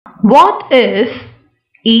What is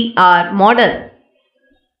ER model?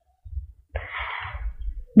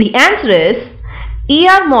 The answer is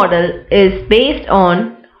ER model is based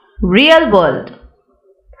on real world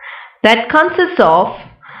that consists of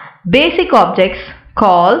basic objects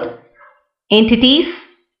called entities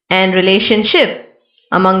and relationship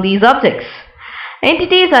among these objects.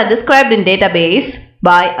 Entities are described in database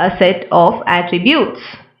by a set of attributes.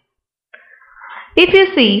 If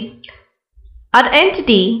you see, an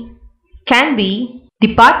entity can be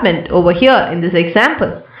department over here in this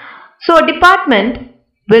example. So a department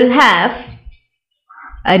will have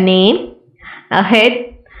a name, a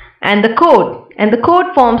head and the code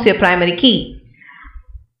forms your primary key.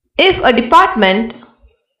 If a department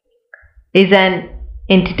is an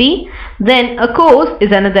entity, then a course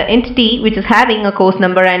is another entity which is having a course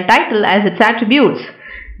number and title as its attributes.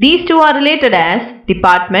 These two are related as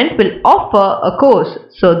department will offer a course.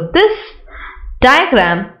 So this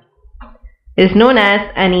diagram is known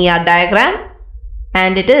as an ER diagram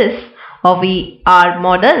and it is of ER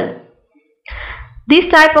model.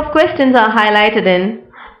 These type of questions are highlighted in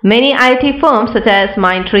many IT firms such as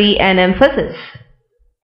Mindtree and Emphasis.